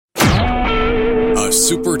a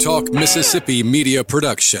Super Talk Mississippi media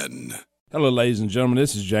production. Hello, ladies and gentlemen.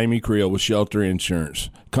 This is Jamie Creel with Shelter Insurance.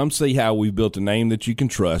 Come see how we've built a name that you can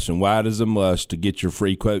trust and why it is a must to get your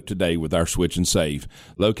free quote today with our Switch and Save.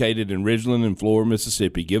 Located in Ridgeland and Flora,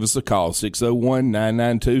 Mississippi. Give us a call,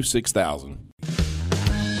 601-992-6000.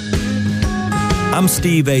 I'm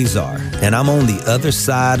Steve Azar, and I'm on the other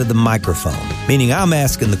side of the microphone, meaning I'm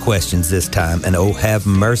asking the questions this time, and oh, have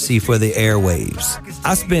mercy for the airwaves.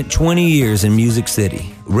 I spent 20 years in Music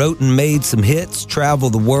City, wrote and made some hits,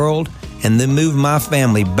 traveled the world, and then moved my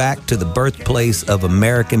family back to the birthplace of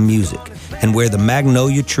American music and where the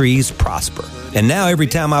magnolia trees prosper. And now every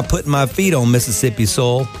time I put my feet on Mississippi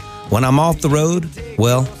soil, when I'm off the road,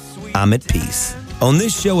 well, I'm at peace. On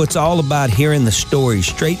this show, it's all about hearing the stories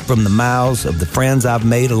straight from the mouths of the friends I've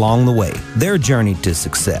made along the way, their journey to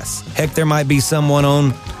success. Heck, there might be someone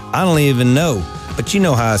on, I don't even know, but you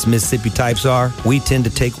know how us Mississippi types are. We tend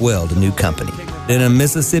to take well to new company. In a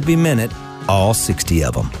Mississippi Minute, all 60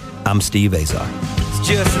 of them. I'm Steve Azar. It's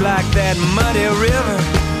just like that muddy river,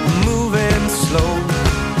 moving slow.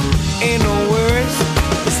 Ain't no worries,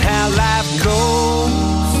 it's how life goes,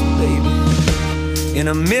 baby. In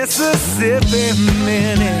a Mississippi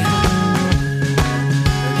Minute.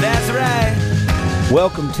 That's right.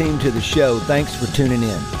 Welcome, team, to the show. Thanks for tuning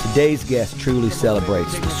in. Today's guest truly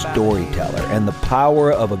celebrates the storyteller and the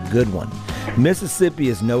power of a good one. Mississippi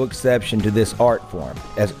is no exception to this art form,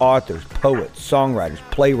 as authors, poets, songwriters,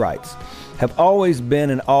 playwrights have always been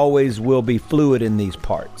and always will be fluid in these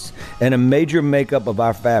parts, and a major makeup of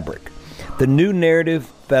our fabric. The New Narrative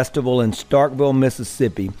Festival in Starkville,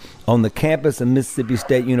 Mississippi, on the campus of Mississippi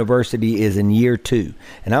State University is in year 2,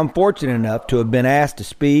 and I'm fortunate enough to have been asked to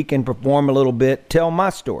speak and perform a little bit, tell my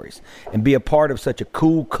stories, and be a part of such a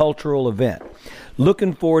cool cultural event.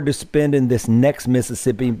 Looking forward to spending this next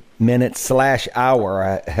Mississippi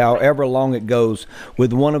Minute/hour, however long it goes,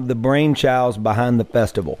 with one of the brainchilds behind the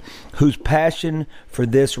festival, whose passion for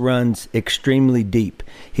this runs extremely deep.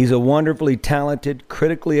 He's a wonderfully talented,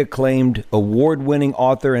 critically acclaimed, award-winning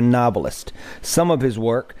author and novelist. Some of his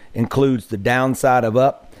work includes The Downside of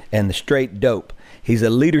Up and The Straight Dope. He's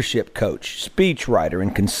a leadership coach, speechwriter,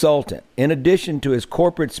 and consultant. In addition to his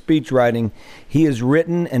corporate speech writing, he has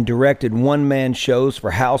written and directed one-man shows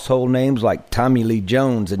for household names like Tommy Lee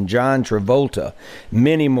Jones and John Travolta,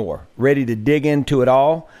 many more. Ready to dig into it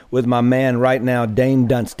all with my man right now, Dane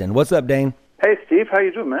Dunstan. What's up, Dane? Hey, Steve. How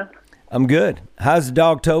you doing, man? I'm good. How's the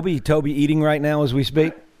dog, Toby? Toby eating right now as we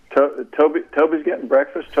speak? Toby's getting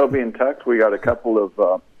breakfast. Toby and Tuck. We got a couple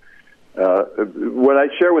of... what I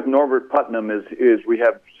share with Norbert Putnam is we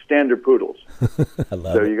have standard poodles. I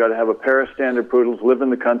love so it. You got to have a pair of standard poodles, live in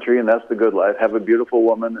the country, and that's the good life. Have a beautiful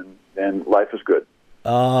woman, and life is good.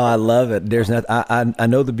 Oh, I love it. There's not. I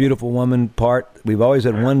know the beautiful woman part. We've always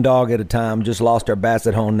had one dog at a time. Just lost our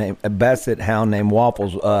basset hound named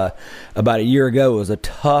Waffles about a year ago. It was a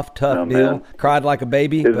tough deal. Man. Cried like a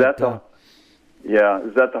baby. Is that the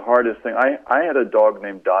hardest thing? I had a dog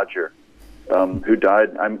named Dodger. Who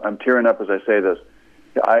died. I'm tearing up as I say this.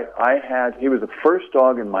 He was the first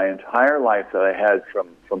dog in my entire life that I had from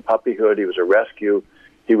puppyhood. He was a rescue.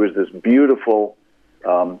 He was this beautiful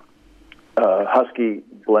husky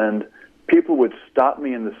blend. People would stop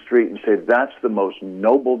me in the street and say, that's the most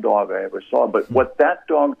noble dog I ever saw. But what that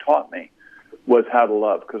dog taught me was how to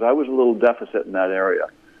love, because I was a little deficit in that area.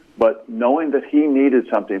 But knowing that he needed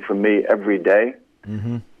something from me every day,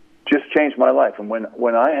 just changed my life. And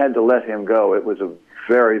when I had to let him go, it was a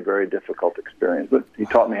very, very difficult experience. But he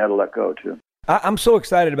taught me how to let go, too. I'm so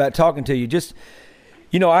excited about talking to you. Just,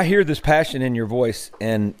 I hear this passion in your voice,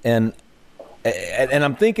 and I'm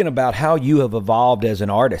thinking about how you have evolved as an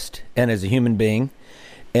artist and as a human being.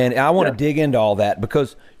 And I want to dig into all that,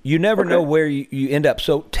 because you never know where you end up.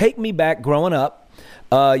 So take me back growing up.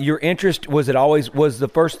 Your interest, was the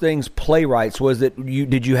first things playwrights?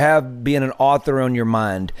 Did you have being an author on your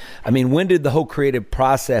mind? I mean, when did the whole creative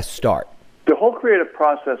process start? The whole creative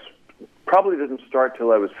process probably didn't start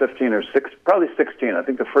till I was 15 or 16, probably 16. I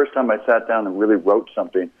think the first time I sat down and really wrote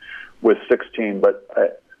something was 16. But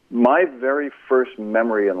my very first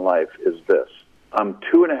memory in life is this. I'm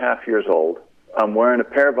 2.5 years old. I'm wearing a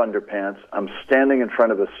pair of underpants. I'm standing in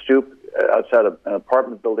front of a stoop outside an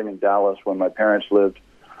apartment building in Dallas where my parents lived.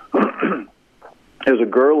 There's a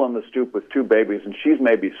girl on the stoop with 2 babies, and she's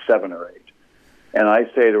maybe 7 or 8. And I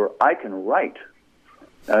say to her, I can write.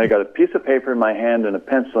 And I got a piece of paper in my hand and a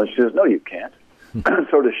pencil, and she says, no, you can't.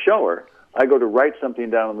 So to show her, I go to write something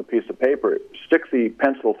down on the piece of paper, stick the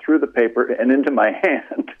pencil through the paper and into my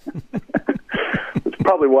hand. It's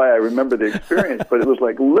probably why I remember the experience, but it was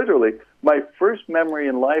like literally my first memory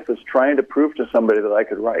in life is trying to prove to somebody that I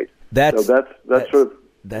could write. That's sort of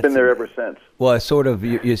been there ever since. Well, it's sort of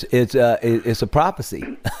it's a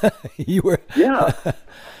prophecy. You were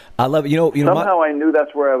I love it. Somehow I knew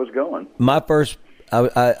that's where I was going. My first,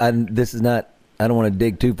 this is not. I don't want to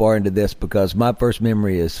dig too far into this because my first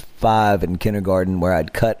memory is 5 in kindergarten where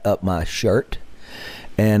I'd cut up my shirt.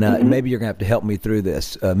 And maybe you're going to have to help me through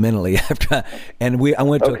this mentally. I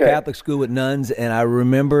went to a Catholic school with nuns, and I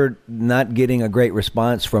remember not getting a great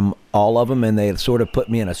response from all of them, and they sort of put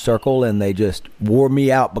me in a circle, and they just wore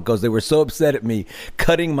me out because they were so upset at me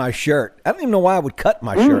cutting my shirt. I don't even know why I would cut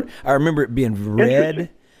my shirt. I remember it being red.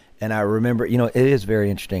 And I remember, it is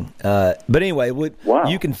very interesting. But anyway,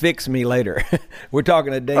 you can fix me later. We're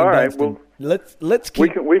talking to Dane Dunstan. Well, let's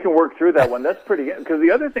keep. We can work through that one. That's pretty. Because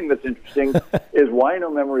the other thing that's interesting is why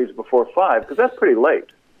no memories before 5? Because that's pretty late.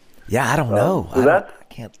 Yeah, I don't know. I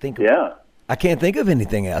can't think of. Yeah. I can't think of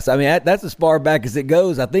anything else. I mean, that's as far back as it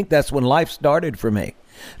goes. I think that's when life started for me.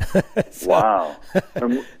 Wow.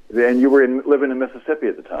 And you were living in Mississippi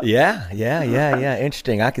at the time. Yeah.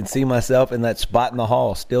 Interesting. I can see myself in that spot in the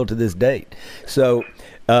hall still to this date. So,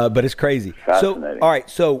 but it's crazy. Fascinating. So, all right.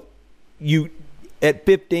 So, you at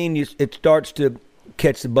 15, it starts to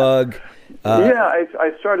catch the bug.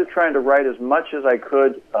 I started trying to write as much as I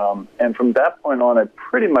could, and from that point on, I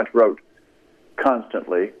pretty much wrote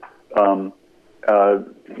constantly. Didn't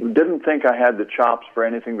think I had the chops for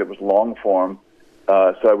anything that was long form.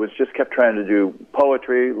 So I just kept trying to do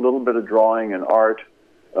poetry, a little bit of drawing and art.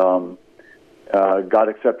 Got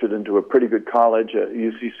accepted into a pretty good college at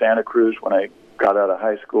UC Santa Cruz when I got out of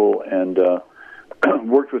high school, and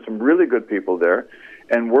worked with some really good people there,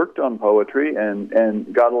 and worked on poetry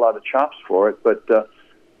and got a lot of chops for it. But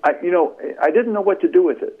I didn't know what to do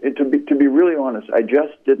with it. To be really honest, I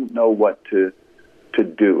just didn't know what to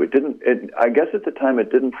do. I guess at the time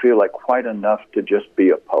it didn't feel like quite enough to just be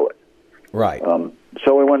a poet. Right.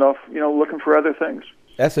 So I went off, looking for other things.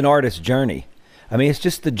 That's an artist's journey. I mean, it's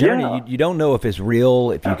just the journey. Yeah. You don't know if it's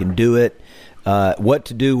real, if you can do it, what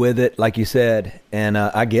to do with it, like you said. And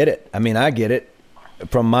I get it. I mean, I get it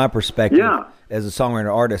from my perspective. Yeah. As a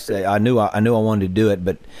songwriter artist, I knew I wanted to do it,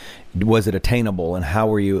 but was it attainable? And how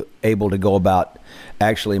were you able to go about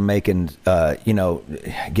actually making,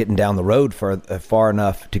 getting down the road far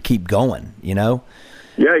enough to keep going?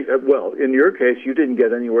 Yeah, well, in your case, you didn't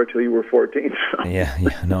get anywhere till you were 14. Yeah,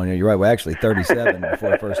 no, you're right. Well, actually, 37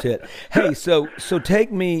 before I first hit. Hey, so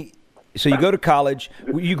take me. So you go to college.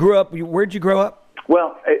 You grew up. Where'd you grow up?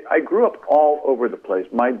 Well, I grew up all over the place.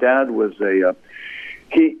 My dad was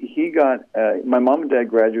he got my mom and dad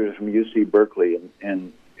graduated from UC Berkeley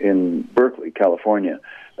in Berkeley, California,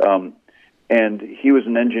 and he was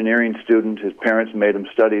an engineering student. His parents made him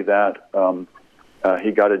study that.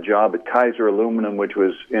 He got a job at Kaiser Aluminum, which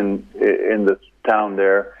was in the town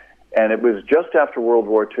there, and it was just after World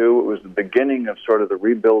War II. It was the beginning of sort of the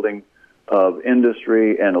rebuilding of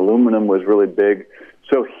industry, and aluminum was really big.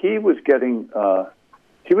 So he was getting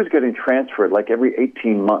transferred like every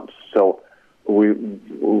 18 months. So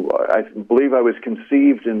I believe I was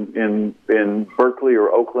conceived in Berkeley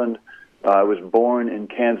or Oakland. I was born in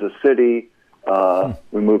Kansas City.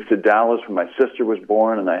 We moved to Dallas when my sister was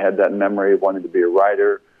born, and I had that memory of wanting to be a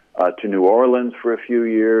writer, to New Orleans for a few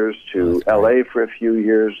years, to L.A. for a few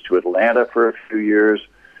years, to Atlanta for a few years,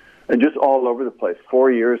 and just all over the place.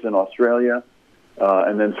 4 years in Australia,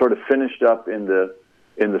 and then sort of finished up in the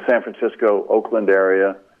San Francisco, Oakland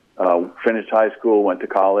area, finished high school, went to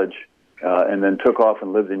college, and then took off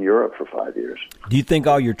and lived in Europe for 5 years. Do you think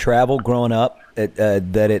all your travel growing up,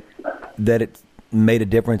 that it made a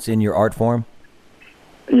difference in your art form?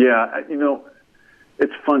 Yeah,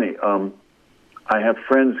 it's funny. I have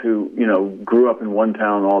friends who, grew up in one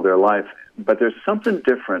town all their life, but there's something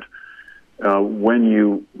different when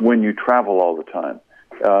you travel all the time.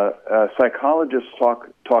 Psychologists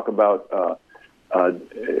talk about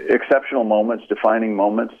exceptional moments, defining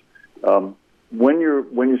moments. When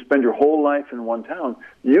you spend your whole life in one town,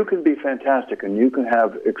 you can be fantastic and you can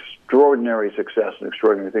have extraordinary success and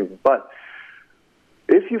extraordinary things, but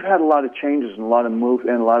if you've had a lot of changes and a lot of move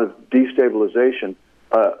and a lot of destabilization,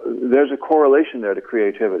 there's a correlation there to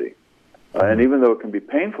creativity. And even though it can be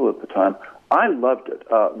painful at the time, I loved it.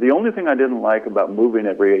 The only thing I didn't like about moving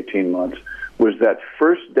every 18 months was that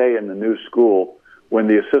first day in the new school when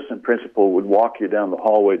the assistant principal would walk you down the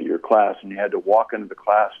hallway to your class, and you had to walk into the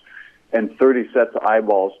class, and 30 sets of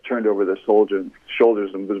eyeballs turned over their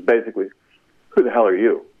shoulders and was basically, who the hell are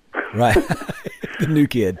you? Right. The new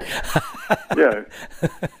kid. Yeah.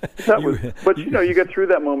 But you get through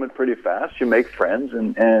that moment pretty fast. You make friends,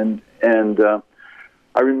 and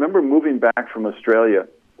I remember moving back from Australia,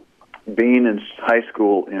 being in high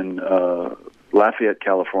school in Lafayette,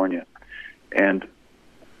 California, and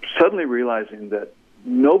suddenly realizing that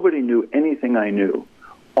nobody knew anything I knew.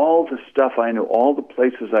 All the stuff I knew, all the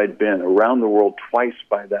places I'd been, around the world twice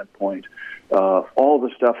by that point, all the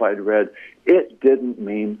stuff I'd read, it didn't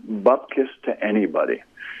mean bupkis to anybody.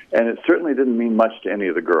 And it certainly didn't mean much to any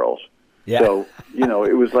of the girls. Yeah. So,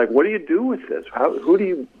 it was like, what do you do with this? Who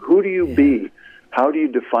do you be? How do you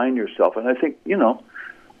define yourself? And I think,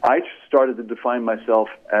 I started to define myself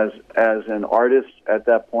as an artist at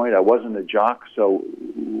that point. I wasn't a jock, so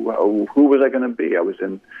who was I going to be? I was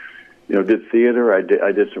in, did theater. I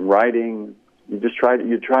did some writing. You try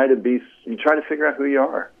to figure out who you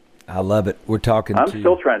are. I love it. We're talking. I'm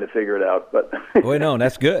still trying to figure it out, but well, no,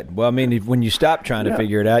 that's good. Well, I mean, when you stop trying to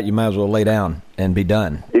figure it out, you might as well lay down and be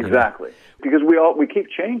done. Exactly, because we keep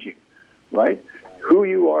changing, right? Who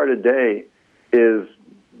you are today is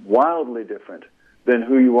wildly different than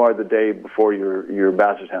who you are the day before your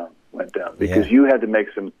basset hound went down, because you had to make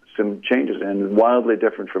some changes, and wildly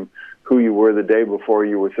different from who you were the day before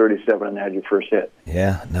you were 37 and had your first hit.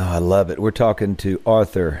 Yeah, no, I love it. We're talking to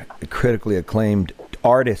Arthur, a critically acclaimed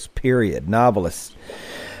artist, period, novelist.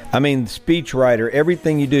 I mean, speechwriter,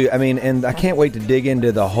 everything you do. I mean, and I can't wait to dig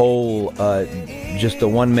into the whole, just the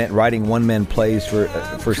writing one-man plays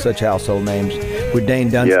for such household names. With Dane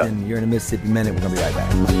Dunstan, You're in a Mississippi Minute. We're going to be right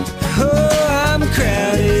back. Oh, I'm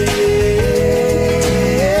crowded.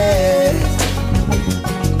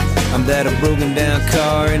 I'm that a broken down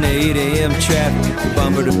car in the 8 a.m. traffic,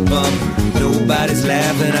 bumper to bumper. Nobody's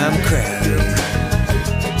laughing, I'm crowded.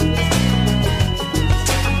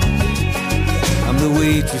 I'm the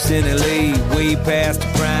waitress in L.A., way past the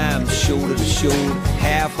prime, shoulder to shoulder,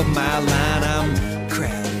 half a mile line, I'm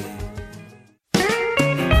crowded.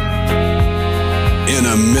 In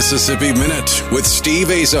a Mississippi Minute with Steve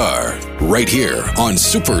Azar, right here on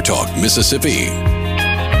Super Talk Mississippi.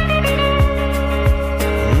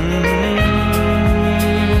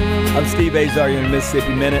 I'm Steve Azar, you're in a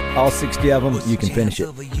Mississippi Minute. All 60 of them, you can finish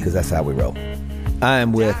it, because that's how we roll. I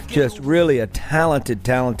am with just really a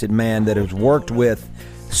talented man that has worked with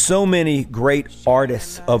so many great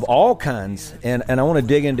artists of all kinds. And I want to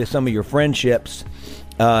dig into some of your friendships,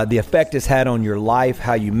 the effect it's had on your life,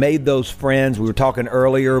 how you made those friends. We were talking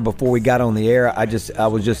earlier before we got on the air. I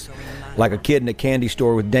was just like a kid in a candy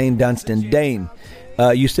store with Dane Dunstan. Dane,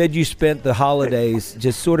 you said you spent the holidays.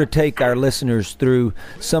 Just sort of take our listeners through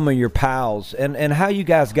some of your pals and how you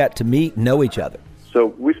guys got to meet and know each other. So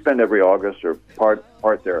we spend every August, or part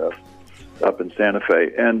thereof, up in Santa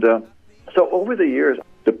Fe. And so over the years,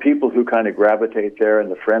 the people who kind of gravitate there and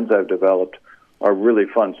the friends I've developed are really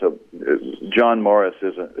fun. So John Morris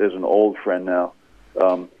is an old friend now.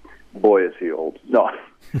 Boy, is he old. No,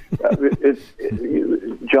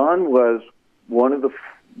 John was one of the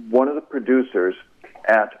producers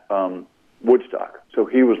at Woodstock. So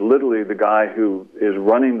he was literally the guy who is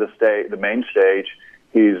running the main stage.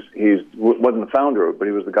 He wasn't the founder of it, but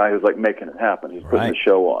he was the guy who's like making it happen. He's putting the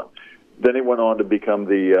show on. Then he went on to become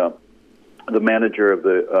the manager of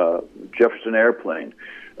the Jefferson Airplane.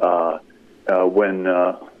 When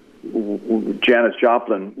Janis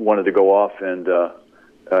Joplin wanted to go off and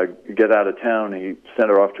get out of town, he sent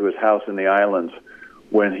her off to his house in the islands.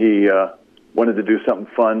 When he wanted to do something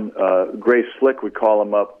fun, Grace Slick would call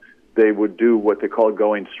him up. They would do what they called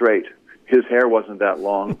going straight. His hair wasn't that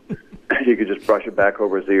long. He could just brush it back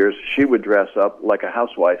over his ears. She would dress up like a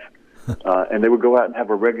housewife, and they would go out and have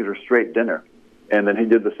a regular straight dinner. And then he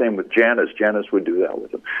did the same with Janis. Janis would do that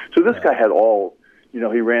with him. So this guy had all, he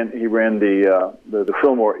ran the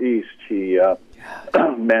Fillmore East. He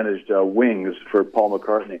managed Wings for Paul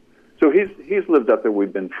McCartney. So he's lived up there.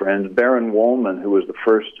 We've been friends. Baron Wolman, who was the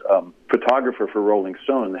first photographer for Rolling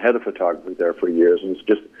Stone, the head of photography there for years, and is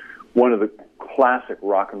just one of the classic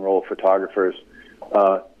rock and roll photographers,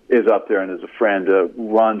 is up there and is a friend.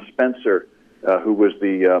 Ron Spencer, who was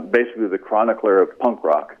basically the chronicler of punk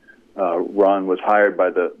rock. Ron was hired by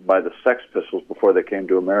the Sex Pistols before they came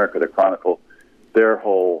to America to chronicle their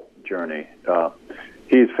whole journey.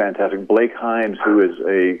 He's fantastic. Blake Himes, who is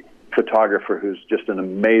a photographer who's just an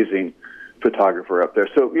amazing photographer up there.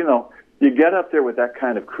 So, you get up there with that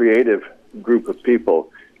kind of creative group of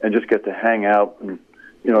people and just get to hang out. And,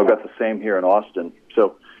 I've got the same here in Austin.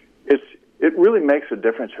 So it really makes a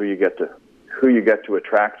difference who you get to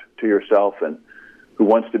attract to yourself and who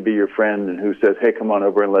wants to be your friend and who says, "Hey, come on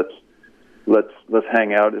over and let's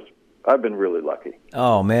hang out." I've been really lucky.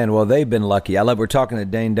 Oh man, well they've been lucky. We're talking to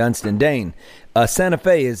Dane Dunstan. Dane, Santa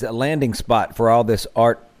Fe is a landing spot for all this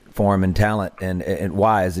art form and talent, and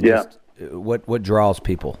why is it just what draws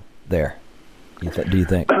people there? do you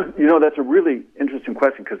think? That's a really interesting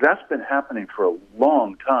question, because that's been happening for a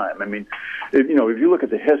long time. I mean, if you look at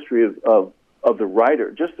the history of the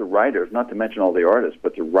writer, just the writers, not to mention all the artists,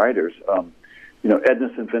 but the writers, Edna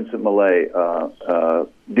St. Vincent Millay,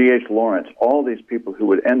 D.H. Lawrence, all these people who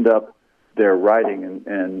would end up there writing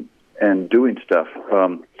and doing stuff.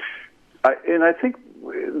 I think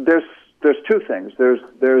there's two things.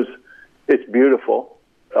 It's beautiful.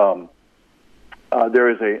 There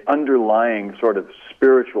is a underlying sort of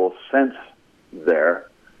spiritual sense there.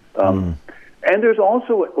 And there's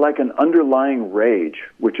also like an underlying rage,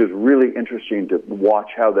 which is really interesting to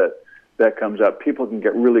watch how that comes up. People can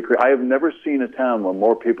get really crazy. I have never seen a town where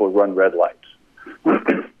more people run red lights.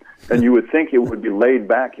 And you would think it would be laid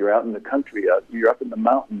back. You're out in the country, you're up in the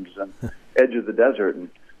mountains and edge of the desert. And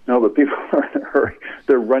no, but people are in a hurry.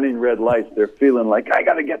 They're running red lights. They're feeling like, I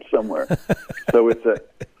got to get somewhere. So it's a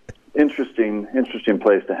interesting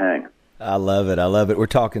place to hang. I love it. We're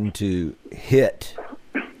talking to hit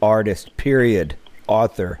artist, period,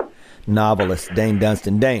 author, novelist, Dane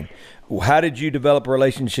Dunstan. Dane, how did you develop a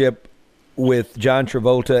relationship with John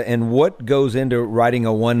Travolta, and what goes into writing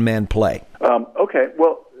a one-man play? Okay,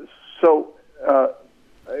 well, so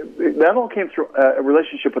that all came through a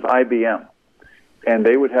relationship with IBM, and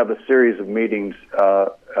they would have a series of meetings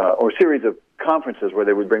or series of conferences where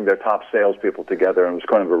they would bring their top salespeople together, and it was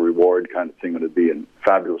kind of a reward kind of thing. It would be in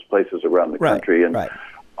fabulous places around the country. And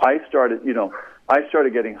I started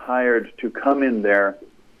getting hired to come in there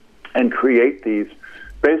and create these.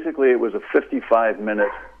 Basically, it was a 55-minute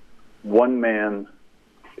one-man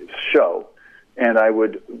show, and I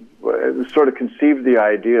would sort of conceive the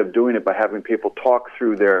idea of doing it by having people talk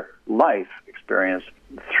through their life experience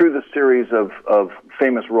through the series of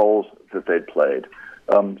famous roles that they'd played.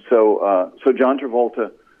 So John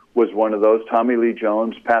Travolta was one of those. Tommy Lee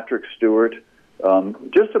Jones, Patrick Stewart,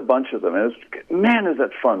 just a bunch of them. Is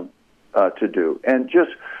that fun to do? And just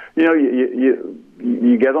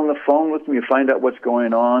you get on the phone with them, you find out what's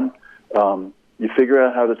going on, you figure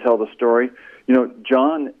out how to tell the story.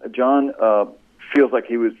 John feels like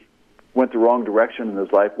he went the wrong direction in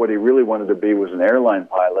his life. What he really wanted to be was an airline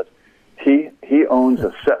pilot. He owns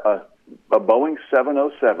a Boeing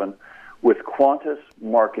 707 with Qantas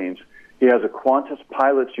markings. He has a Qantas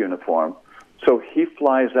pilot's uniform. So he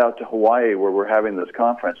flies out to Hawaii, where we're having this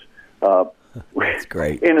conference. That's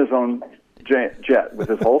great. In his own jet with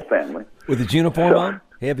his whole family. With his uniform on?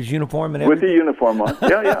 He have his uniform and everything? With the uniform on.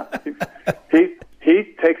 Yeah. He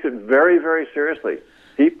takes it very, very seriously.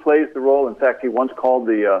 He plays the role. In fact, he once called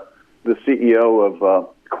the CEO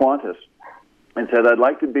of Qantas and said, "I'd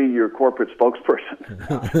like to be your corporate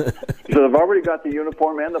spokesperson." He said, "I've already got the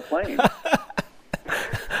uniform and the plane."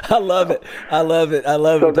 I love it.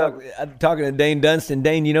 I'm talking to Dane Dunstan.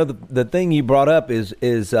 Dane, the thing you brought up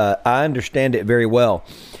is I understand it very well.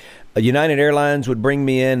 United Airlines would bring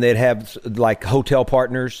me in. They'd have like hotel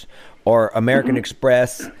partners or American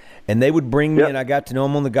Express, and they would bring me in. I got to know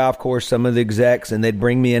them on the golf course, some of the execs, and they'd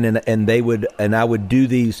bring me in, and I would do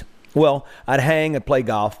these. Well, I'd hang and play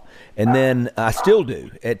golf, and then I still do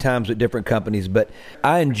at times with different companies, but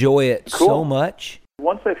I enjoy it so much.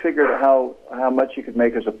 Once I figured out how much you could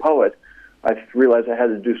make as a poet, I realized I had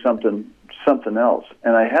to do something else.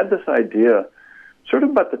 And I had this idea sort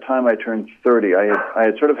of about the time I turned 30. I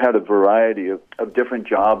had sort of had a variety of different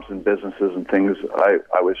jobs and businesses and things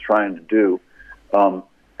I was trying to do.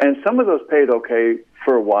 And some of those paid okay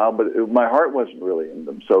for a while, but my heart wasn't really in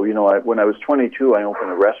them. So, when I was 22, I opened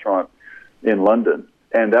a restaurant in London,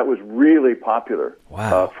 and that was really popular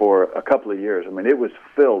for a couple of years. I mean, it was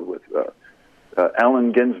filled with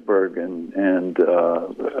Allen Ginsberg and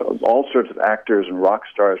all sorts of actors and rock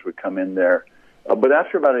stars would come in there. But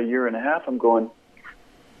after about a year and a half, I'm going,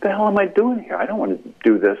 what the hell am I doing here? I don't want to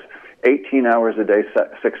do this 18 hours a day,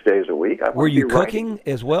 6 days a week. Were you cooking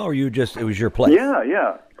as well, or it was your place?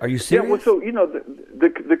 Yeah. Are you serious? Yeah, well, so,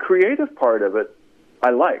 the creative part of it, I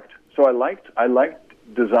liked. So I liked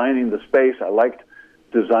designing the space. I liked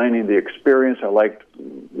designing the experience. I liked,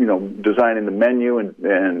 designing the menu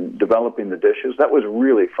and developing the dishes. That was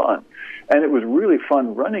really fun. And it was really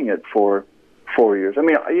fun running it for 4 years. I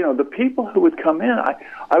mean, the people who would come in,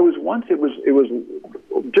 I was once, it was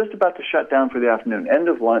just about to shut down for the afternoon, end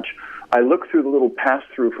of lunch. I look through the little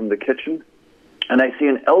pass-through from the kitchen, and I see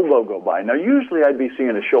an elbow go by. Now, usually I'd be seeing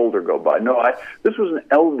a shoulder go by. No, this was an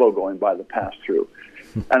elbow going by the pass-through.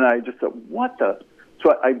 And I just thought, what the...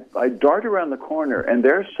 So I dart around the corner, and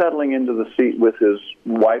there, settling into the seat with his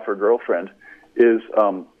wife or girlfriend, is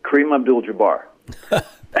Kareem Abdul-Jabbar.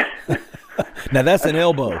 Now that's an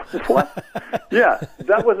elbow. What? Yeah,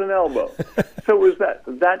 that was an elbow. So it was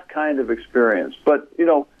that kind of experience. But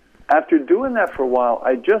after doing that for a while,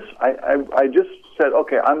 I just said,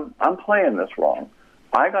 okay, I'm playing this wrong.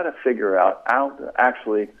 I got to figure out how to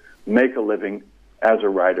actually make a living as a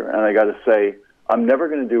writer, and I got to say, I'm never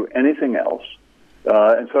going to do anything else.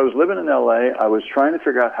 And so I was living in L.A. I was trying to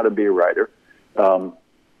figure out how to be a writer.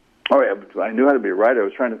 I knew how to be a writer. I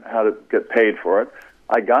was trying to how to get paid for it.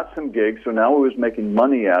 I got some gigs, so now I was making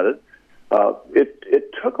money at it.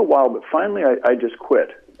 It took a while, but finally I just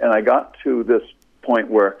quit, and I got to this point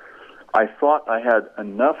where I thought I had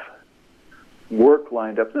enough work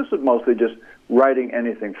lined up. This was mostly just writing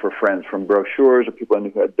anything for friends, from brochures or people I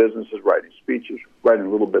knew who had businesses, writing speeches, writing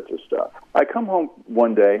little bits of stuff. I come home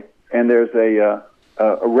one day, and there's a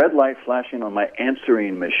red light flashing on my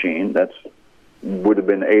answering machine. That's would have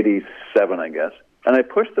been 87, I guess. And I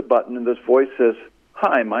push the button, and this voice says,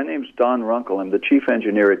 "Hi, my name's Don Runkle. I'm the chief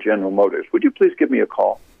engineer at General Motors. Would you please give me a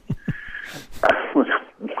call?" What?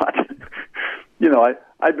 You know,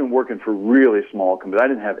 I'd been working for really small companies. I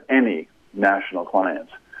didn't have any national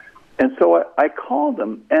clients. And so I called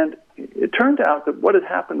them, and it turned out that what had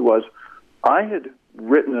happened was I had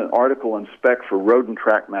written an article on spec for Road and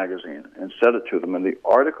Track magazine and sent it to them, and the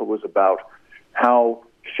article was about how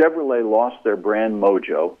Chevrolet lost their brand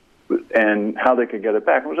mojo and how they could get it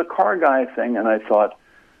back. It was a car guy thing, and I thought,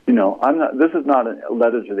 you know, this is not a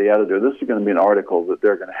letter to the editor. This is going to be an article that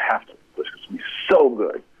they're going to have to publish. It's going to be so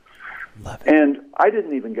good. Love it. And I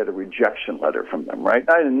didn't even get a rejection letter from them, right?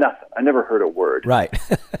 I had nothing. I never heard a word. Right.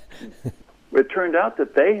 It turned out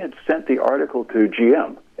that they had sent the article to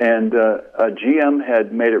GM, and GM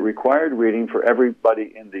had made it required reading for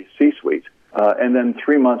everybody in the C-suite. And then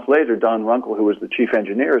 3 months later, Don Runkle, who was the chief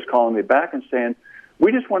engineer, is calling me back and saying,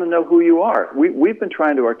 "We just want to know who you are. We've been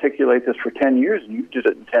trying to articulate this for 10 years, and you did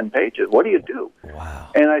it in 10 pages. What do you do?" Wow.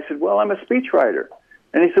 And I said, "Well, I'm a speechwriter."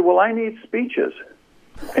 And he said, "Well, I need speeches."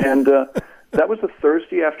 And that was a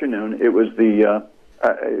Thursday afternoon. It was the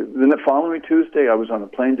following Tuesday, I was on a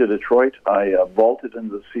plane to Detroit. I vaulted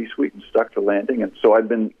into the C-suite and stuck the landing, and so I've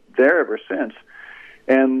been there ever since.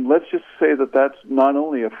 And let's just say that that's not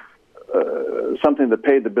only something that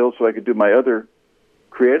paid the bills so I could do my other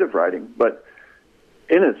creative writing, but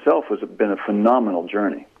in itself has been a phenomenal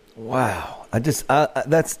journey. Wow. That's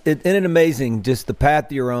it, isn't it amazing, just the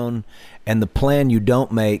path you're on and the plan you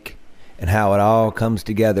don't make and how it all comes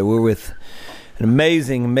together. We're with an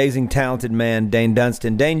amazing, talented man, Dane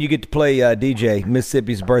Dunston. Dane, you get to play DJ,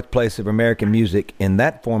 Mississippi's birthplace of American music. In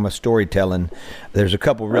that form of storytelling, there's a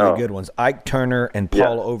couple really good ones, Ike Turner and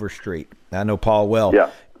Paul Overstreet. I know Paul well. Yeah.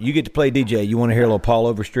 You get to play DJ. You want to hear a little Paul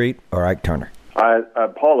Overstreet or Ike Turner?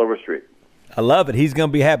 Paul Overstreet. I love it. He's going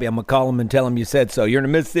to be happy. I'm going to call him and tell him you said so. You're in a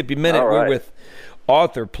Mississippi Minute. All right. We're with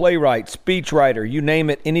author, playwright, speechwriter, you name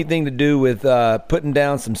it, anything to do with putting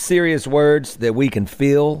down some serious words that we can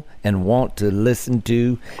feel and want to listen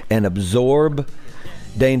to and absorb.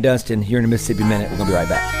 Dane Dunston, you're in a Mississippi Minute. We're going to be right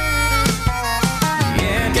back.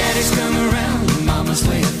 Yeah, daddy's come around, mama's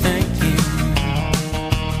way of thinking.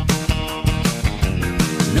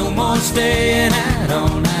 No more staying out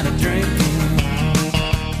all night of drinking.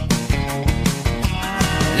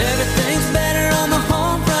 Everything's better on the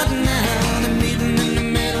home front now. The meeting in the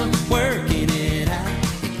middle, working it out.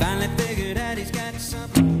 Finally figured out he's got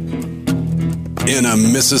something. In a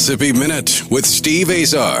Mississippi Minute with Steve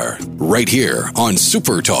Azar, right here on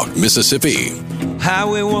Super Talk Mississippi.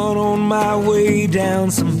 Highway 1 on my way down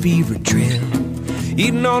some fever trail.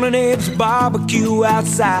 Eating on an Abe's barbecue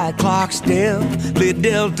outside Clarksdale.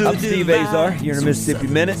 I'm Steve Azar. You're in a Mississippi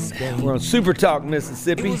Minute. We're on Super Talk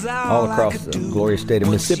Mississippi, all across the glorious state of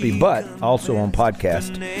Mississippi, but also on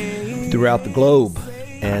podcast throughout the globe.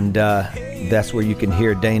 And that's where you can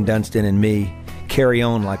hear Dane Dunston and me carry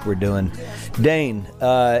on like we're doing. Dane,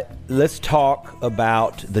 let's talk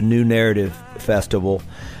about the New Narrative Festival.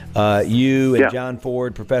 You and John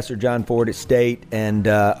Ford, Professor John Ford at State, and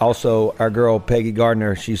also our girl Peggy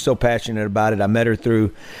Gardner. She's so passionate about it. I met her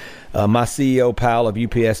through my CEO pal of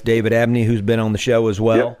UPS, David Abney, who's been on the show as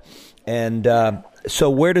well. Yep. And so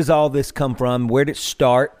where does all this come from? Where did it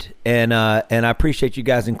start? And I appreciate you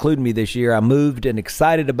guys including me this year. I moved and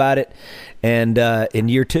excited about it, and in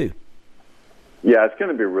year 2. Yeah, it's going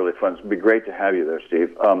to be really fun. It's going to be great to have you there,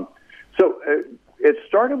 Steve. It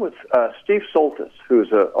started with Steve Soltis, who's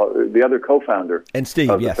the other co-founder and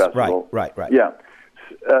Steve, of the yes, festival. Right. Yeah.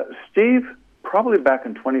 Steve, probably back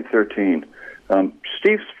in 2013,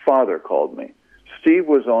 Steve's father called me. Steve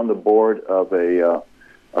was on the board of a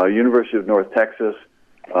University of North Texas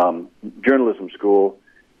journalism school.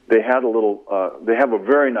 They had they have a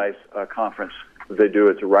very nice conference that they do.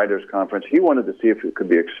 It's a writers' conference. He wanted to see if it could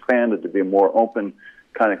be expanded to be a more open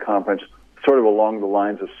kind of conference, sort of along the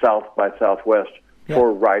lines of South by Southwest,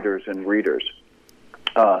 for writers and readers.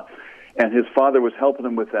 And his father was helping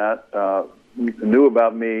him with that, knew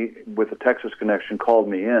about me with the Texas connection, called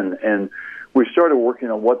me in, and we started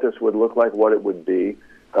working on what this would look like, what it would be.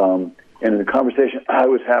 And in the conversation I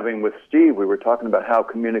was having with Steve, we were talking about how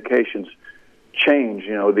communications change,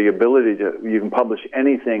 the ability you can publish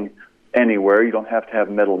anything anywhere. You don't have to have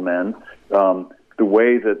middlemen. The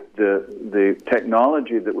way that the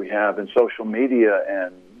technology that we have in social media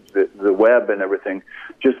and the web and everything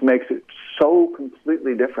just makes it so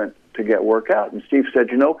completely different to get work out. And Steve said,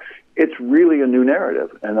 it's really a new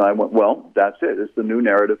narrative. And I went, well, that's it. It's the New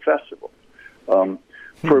Narrative Festival.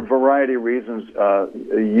 For a variety of reasons,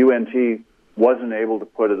 UNT wasn't able to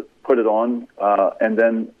put it on, and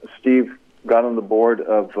then Steve got on the board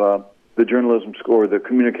of the journalism school or the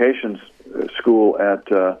communications school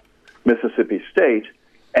at Mississippi State,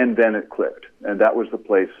 and then it clicked, and that was the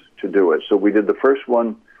place to do it. So we did the first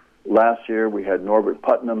one last year. We had Norbert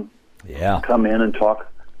Putnam come in and talk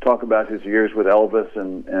about his years with Elvis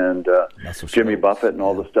and Jimmy Buffett and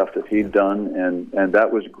all the stuff that he'd done, and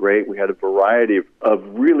that was great. We had a variety of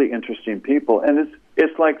really interesting people, and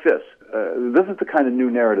it's like this. This is the kind of new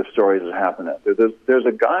narrative stories that happen out there. There's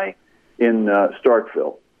a guy in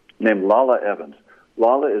Starkville named Lala Evans.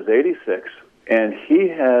 Lala is 86, and he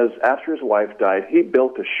has, after his wife died, he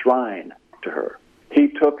built a shrine to her. He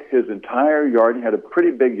took his entire yard. He had a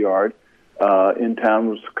pretty big yard in town. It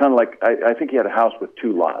was kind of like, I think he had a house with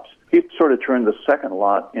 2 lots. He sort of turned the second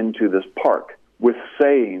lot into this park with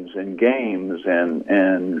sayings and games, and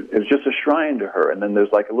it was just a shrine to her. And then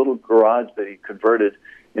there's like a little garage that he converted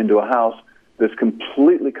into a house that's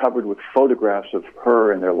completely covered with photographs of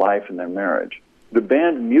her and their life and their marriage. The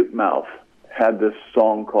band Mute Mouth had this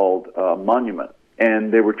song called Monument,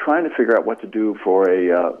 and they were trying to figure out what to do for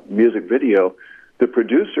a music video. The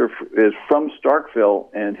producer is from Starkville,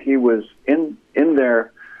 and he was in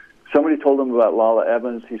there. Somebody told him about Lala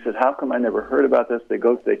Evans. He said, how come I never heard about this?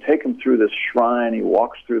 They take him through this shrine. He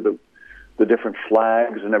walks through the different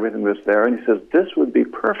flags and everything that's there, and he says, this would be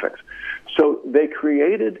perfect. So they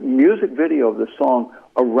created a music video of the song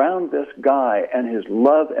around this guy and his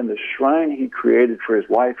love and the shrine he created for his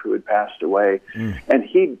wife who had passed away. And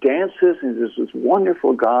he dances, and he's this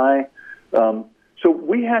wonderful guy. So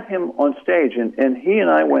we had him on stage, and he and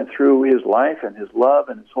I went through his life and his love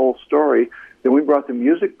and his whole story. Then we brought the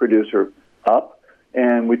music producer up,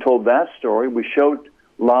 and we told that story. We showed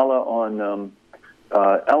Lala on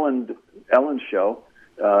Ellen's show,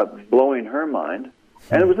 blowing her mind.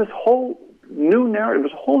 And it was this whole new narrative.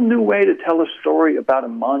 It was a whole new way to tell a story about a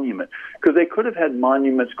monument, because they could have had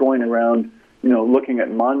monuments going around, looking at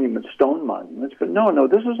monuments, stone monuments. But no,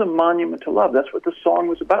 this was a monument to love. That's what the song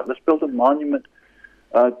was about. Let's build a monument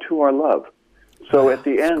to our love. So at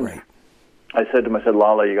the end, great. I said to him,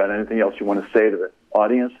 Lala, you got anything else you want to say to the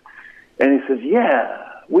audience? And he says, yeah,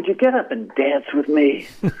 would you get up and dance with me?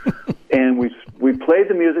 And we played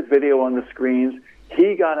the music video on the screens.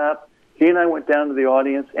 He got up. He and I went down to the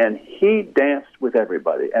audience, and he danced with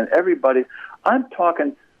everybody. And everybody, I'm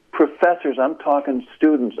talking professors, I'm talking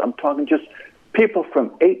students, I'm talking just people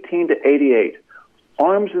from 18 to 88,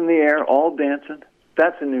 arms in the air, all dancing.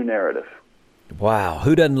 That's a new narrative. Wow.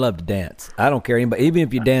 Who doesn't love to dance? I don't care anybody. Even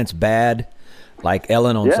if you dance bad, like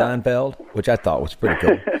Ellen on Seinfeld, which I thought was pretty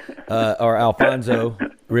cool, or Alfonso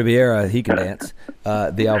Riviera, he can dance.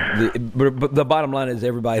 The bottom line is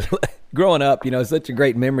everybody... Growing up, it's such a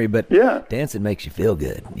great memory, but dancing makes you feel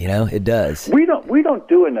good. It does. We don't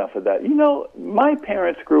do enough of that. My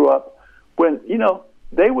parents grew up when,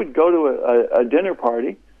 they would go to a dinner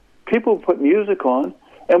party, people would put music on,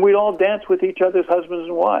 and we'd all dance with each other's husbands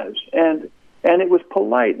and wives. And it was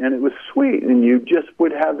polite, and it was sweet, and you just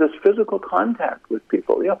would have this physical contact with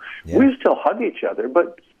people. We still hug each other,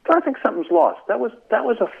 but I think something's lost. That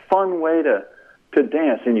was a fun way to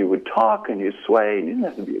dance, and you would talk and you sway, and you didn't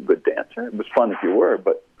have to be a good dancer. It was fun if you were,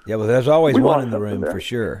 but well, there's always one in the room for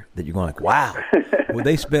sure that you're going, wow, well,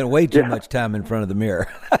 they spent way too much time in front of the mirror.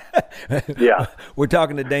 We're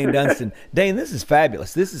talking to Dane Dunston. Dane, this is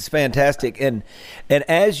fabulous. This is fantastic, and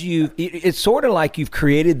as it's sort of like you've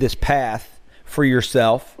created this path for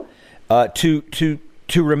yourself to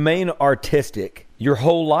remain artistic your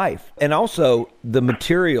whole life, and also the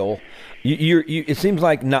material. It seems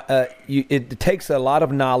like it takes a lot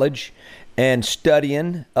of knowledge and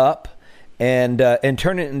studying up and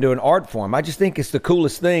turn it into an art form. I just think it's the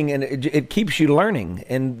coolest thing, and it keeps you learning.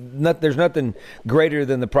 And there's nothing greater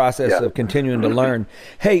than the process of continuing to learn.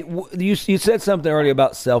 Hey, you said something earlier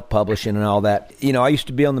about self-publishing and all that. I used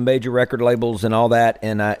to be on the major record labels and all that,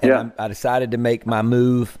 and I decided to make my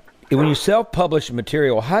move when you self-publish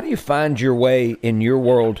material, how do you find your way in your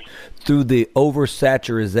world through the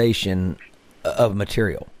oversaturation of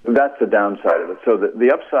material? That's the downside of it. So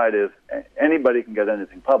the upside is anybody can get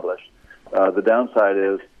anything published. The downside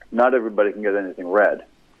is not everybody can get anything read,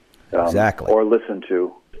 exactly, or listened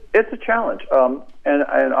to. It's a challenge, and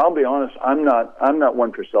I'll be honest. I'm not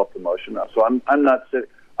one for self-promotion. So I'm not.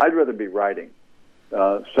 I'd rather be writing.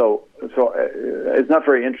 So it's not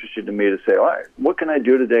very interesting to me to say, all right, what can I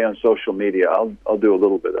do today on social media? I'll do a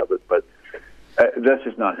little bit of it, but that's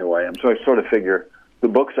just not who I am. So I sort of figure the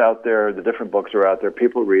books out there, the different books are out there.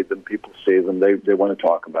 People read them, people see them. They want to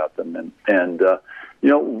talk about them, and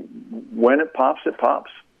when it pops, it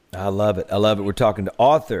pops. I love it. We're talking to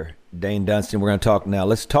author Dane Dunstan. We're going to talk now.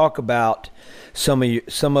 Let's talk about some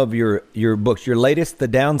of your books. Your latest, The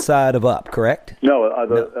Downside of Up, correct?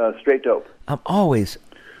 No, Straight Dope. I'm always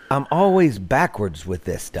backwards with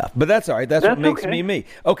this stuff, but that's all right. That's what makes me.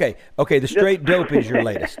 Okay. The Straight Dope is your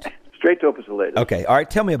latest. Straight Dope is the latest. Okay. All right.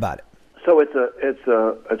 Tell me about it. So it's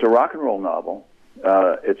a rock and roll novel.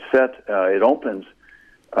 It's set. It opens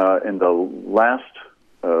in the last.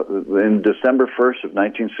 In December 1st of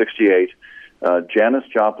 1968, Janis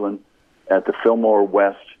Joplin at the Fillmore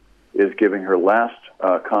West is giving her last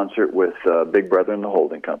concert with Big Brother and the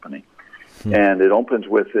Holding Company. And it opens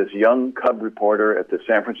with this young cub reporter at the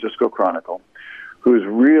San Francisco Chronicle who's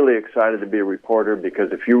really excited to be a reporter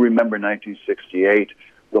because if you remember 1968,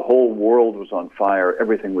 the whole world was on fire.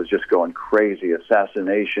 Everything was just going crazy.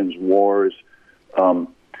 Assassinations, wars,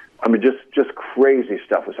 just crazy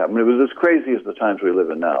stuff was happening. It was as crazy as the times we live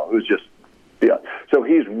in now. It was just, yeah. So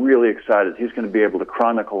he's really excited. He's going to be able to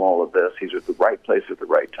chronicle all of this. He's at the right place at the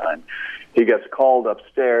right time. He gets called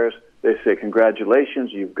upstairs. They say,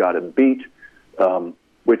 congratulations, you've got a beat,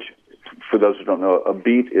 which, for those who don't know, a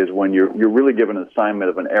beat is when you're really given an assignment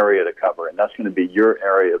of an area to cover, and that's going to be your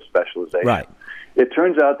area of specialization. Right. It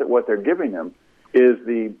turns out that what they're giving him is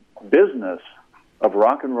the business of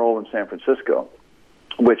rock and roll in San Francisco,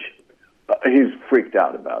 which he's freaked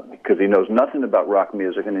out about because he knows nothing about rock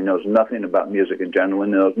music and he knows nothing about music in general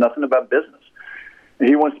and he knows nothing about business. And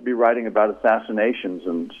he wants to be writing about assassinations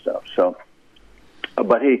and stuff. So,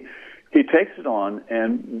 but he takes it on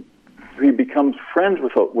and he becomes friends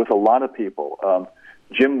with a lot of people.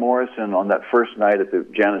 Jim Morrison on that first night at the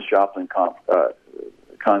Janis Joplin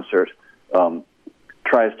concert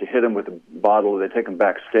tries to hit him with a bottle. They take him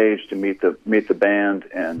backstage to meet the band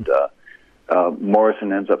and.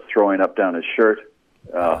 Morrison ends up throwing up down his shirt,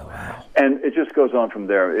 and it just goes on from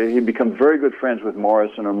there. He becomes very good friends with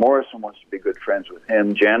Morrison, or Morrison wants to be good friends with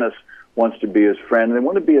him. Janis wants to be his friend. They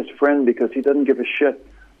want to be his friend because he doesn't give a shit,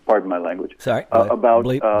 pardon my language,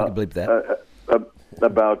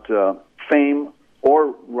 about fame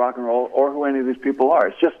or rock and roll or who any of these people are.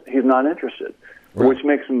 It's just he's not interested, which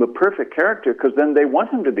makes him the perfect character because then they want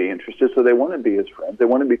him to be interested, so they want to be his friend. They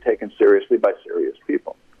want to be taken seriously by serious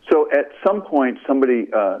people. So at some point, somebody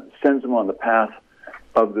sends him on the path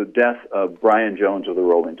of the death of Brian Jones of the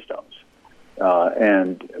Rolling Stones.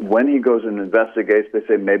 And when he goes and investigates, they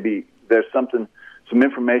say maybe there's some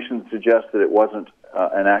information that suggests that it wasn't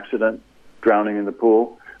an accident, drowning in the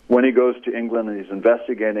pool. When he goes to England and he's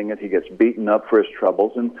investigating it, he gets beaten up for his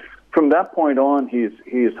troubles. And from that point on, he's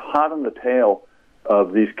hot on the tail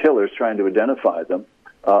of these killers, trying to identify them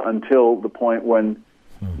until the point when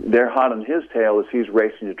they're hot on his tail as he's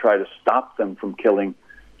racing to try to stop them from killing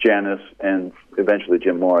Janis and eventually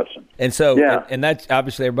Jim Morrison. And so, and that's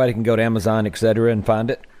obviously everybody can go to Amazon, et cetera, and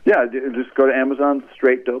find it? Yeah, just go to Amazon,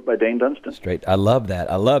 Straight Dope by Dane Dunstan. Straight. I love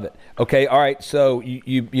that. I love it. Okay, all right, so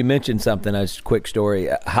you mentioned something, a quick story.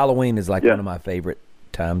 Halloween is like one of my favorite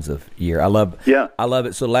times of year. I love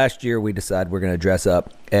it. So last year we decided we're going to dress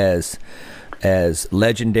up as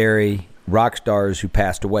legendary rock stars who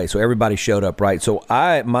passed away. So everybody showed up, right? So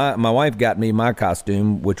my wife got me my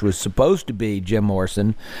costume, which was supposed to be Jim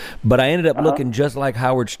Morrison, but I ended up looking just like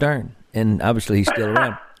Howard Stern, and obviously he's still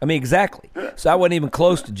around. I mean, exactly. So I wasn't even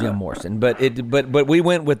close to Jim Morrison, but we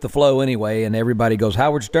went with the flow anyway. And everybody goes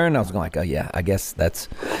Howard Stern. I was like, oh yeah, I guess that's.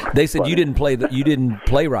 They said you didn't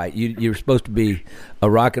play right. You're supposed to be a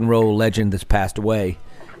rock and roll legend that's passed away,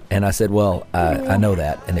 and I said, well, I know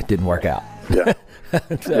that, and it didn't work out. Yeah.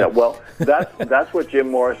 So. Yeah, well, that's what Jim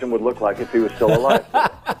Morrison would look like if he was still alive.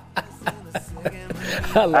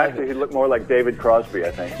 Actually, he'd look more like David Crosby,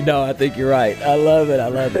 I think. No, I think you're right. I love it.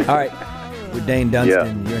 All right, with Dane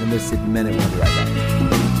Dunstan, you're in a Mississippi Minute. We'll be right back.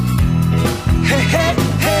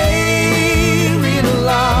 Hey, Rita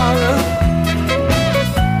Lara.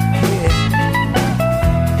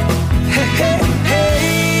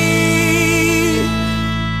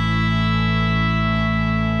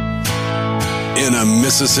 In a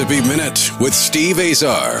Mississippi Minute with Steve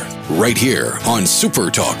Azar, right here on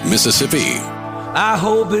Super Talk Mississippi. I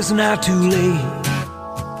hope it's not too late.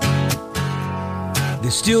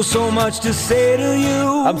 There's still so much to say to you.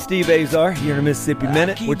 I'm Steve Azar. You're in a Mississippi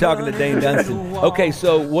Minute. We're talking to Dane Dunstan. Okay,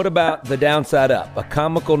 so what about The Downside Up? A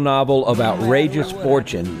comical novel of outrageous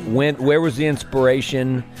fortune. Where was the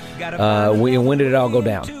inspiration? When did it all go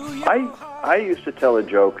down? I used to tell a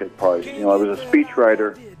joke at parties. You know, I was a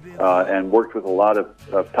speechwriter and worked with a lot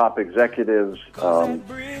of top executives,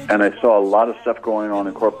 and I saw a lot of stuff going on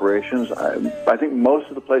in corporations. I think most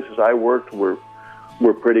of the places I worked were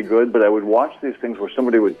pretty good, but I would watch these things where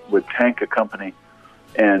somebody would tank a company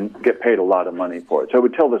and get paid a lot of money for it. So I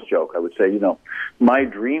would tell this joke. I would say, you know, my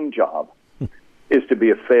dream job is to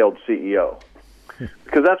be a failed CEO,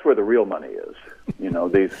 because that's where the real money is. You know,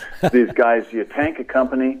 these guys, you tank a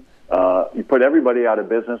company, you put everybody out of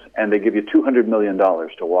business, and they give you $200 million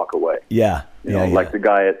to walk away. Yeah. You know, like the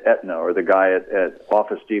guy at Aetna or the guy at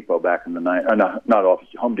Office Depot back in the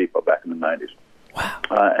 90s, Home Depot back in the 90s. Wow.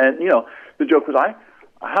 And, you know, the joke was,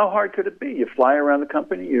 how hard could it be? You fly around the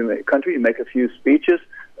country, you make a few speeches,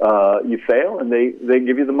 you fail, and they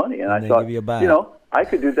give you the money. And I thought, you know, I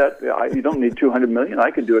could do that. You don't need $200 million.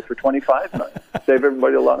 I could do it for $25 million. Save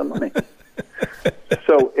everybody a lot of money.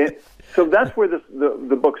 So that's where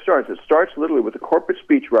the book starts. It starts literally with a corporate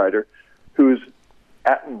speechwriter who's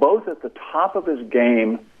both at the top of his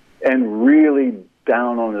game and really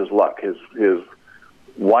down on his luck. His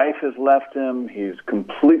wife has left him. He's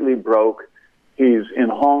completely broke. He's in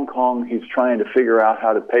Hong Kong. He's trying to figure out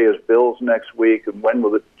how to pay his bills next week, and when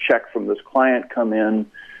will the check from this client come in.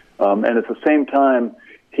 And at the same time,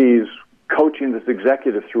 he's coaching this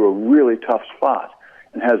executive through a really tough spot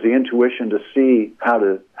and has the intuition to see how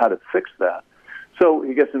to fix that. So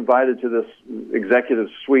he gets invited to this executive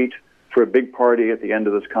suite for a big party at the end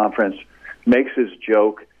of this conference, makes his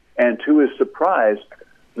joke, and to his surprise,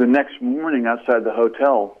 the next morning outside the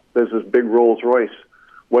hotel, there's this big Rolls Royce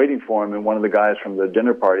waiting for him, and one of the guys from the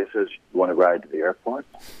dinner party says, "You want to ride to the airport?"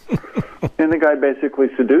 And the guy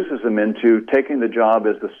basically seduces him into taking the job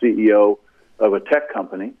as the CEO of a tech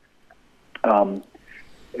company, and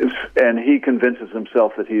he convinces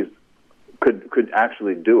himself that he could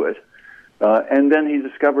actually do it. And then he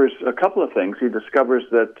discovers a couple of things. He discovers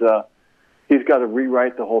that he's got to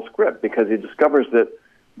rewrite the whole script, because he discovers that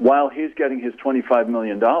while he's getting his $25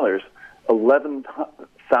 million,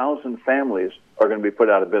 11,000 families are going to be put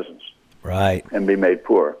out of business, right, and be made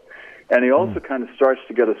poor. And he also kind of starts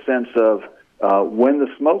to get a sense of when the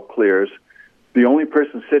smoke clears, the only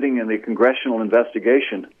person sitting in the congressional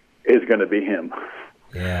investigation is going to be him.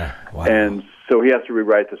 Yeah, wow. And so he has to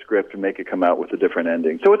rewrite the script to make it come out with a different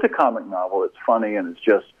ending. So it's a comic novel. It's funny, and it's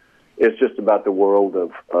just about the world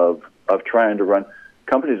of trying to run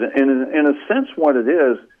companies. In a sense, what it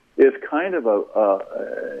is kind of a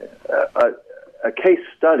case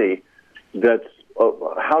study that's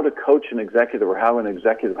how to coach an executive, or how a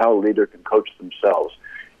leader can coach themselves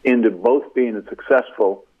into both being a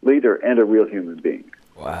successful leader and a real human being.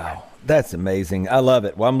 Wow, that's amazing. I love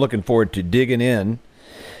it. Well, I'm looking forward to digging in.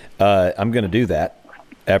 I'm going to do that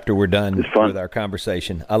after we're done with our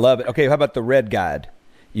conversation. I love it. Okay, how about The Red Guide?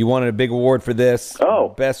 You wanted a big award for this. Oh.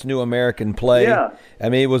 Best New American Play. Yeah. I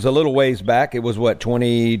mean, it was a little ways back. It was,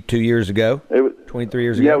 22 years ago? 23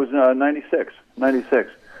 years ago? Yeah, it was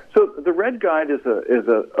 96. So The Red Guide is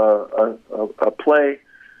a play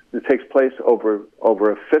that takes place over a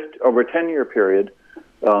 10-year period,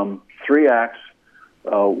 3 acts,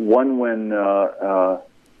 one when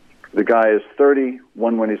the guy is 30,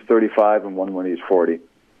 one when he's 35, and one when he's 40.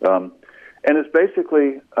 And it's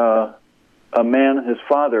basically a man and his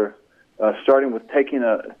father, starting with taking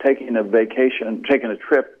a vacation, taking a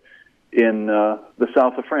trip in the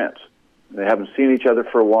south of France. They haven't seen each other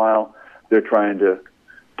for a while. They're trying to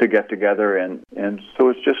get together, and so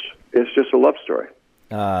it's just a love story.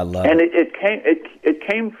 I love it. And it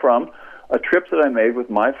came from a trip that I made with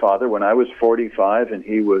my father when I was 45 and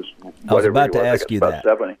he was whatever. I was about to ask you that.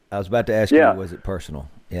 70. I was about to ask you, was it personal?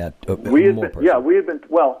 Yeah, we had been.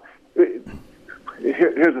 Well,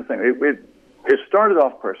 here's the thing. It started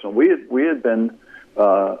off personal. We had been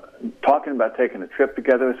talking about taking a trip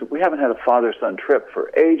together. I said, we haven't had a father-son trip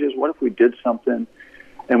for ages. What if we did something?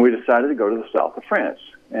 And we decided to go to the south of France.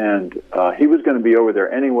 And he was going to be over there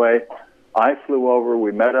anyway. I flew over.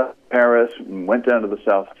 We met up in Paris and went down to the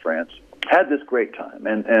south of France. Had this great time.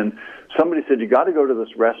 And somebody said, you got to go to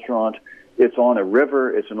this restaurant. It's on a river.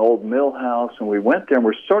 It's an old mill house. And we went there, and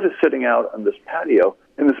we're sort of sitting out on this patio.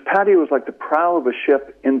 And this patio was like the prow of a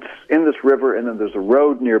ship in this river, and then there's a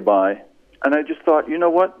road nearby. And I just thought, you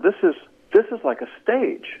know what? This is like a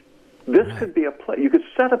stage. this could be a play. You could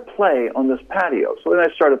set a play on this patio. So then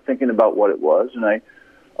I started thinking about what it was, and I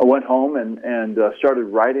went home and started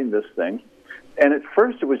writing this thing. And at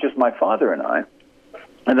first it was just my father and I.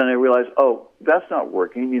 And then I realized, oh, that's not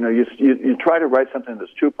working. You try to write something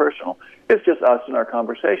that's too personal. It's just us and our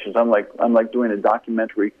conversations. I'm like doing a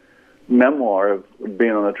documentary memoir of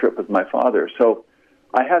being on a trip with my father. So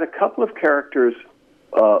I had a couple of characters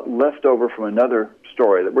left over from another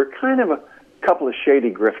story that were kind of a couple of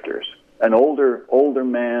shady grifters, an older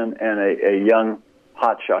man and a young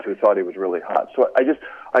hotshot who thought he was really hot. So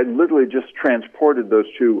I literally just transported those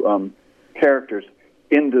two characters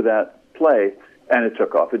into that play, and it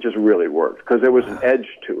took off. It just really worked because there was an edge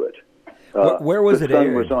to it. Where was it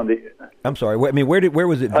aired? Was on the, I'm sorry. Where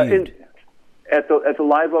was it viewed? At the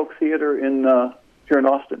Live Oak Theater in here in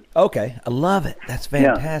Austin. Okay, I love it. That's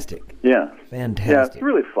fantastic. Yeah, fantastic. Yeah, it's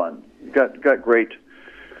really fun. Got great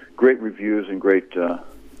reviews and great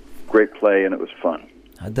play, and it was fun.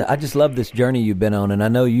 I just love this journey you've been on, and I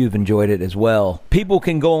know you've enjoyed it as well. People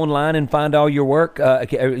can go online and find all your work,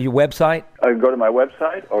 your website? I can go to my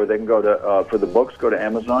website, or they can go to, for the books, go to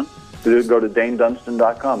Amazon. Go to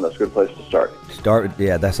DaneDunstan.com. That's a good place to start.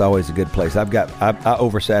 Yeah, that's always a good place. I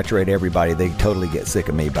oversaturate everybody. They totally get sick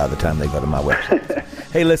of me by the time they go to my website.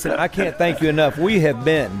 Hey, listen, I can't thank you enough. We have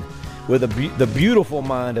been with the beautiful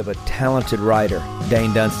mind of a talented writer,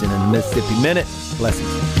 Dane Dunstan, in the Mississippi Minute. Blessings.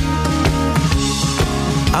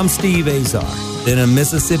 I'm Steve Azar. In a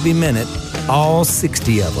Mississippi Minute, all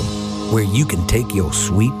 60 of them, where you can take your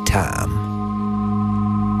sweet time.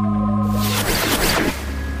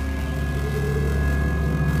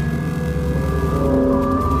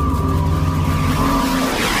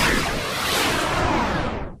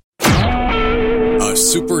 A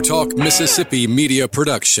SuperTalk Mississippi media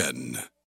production.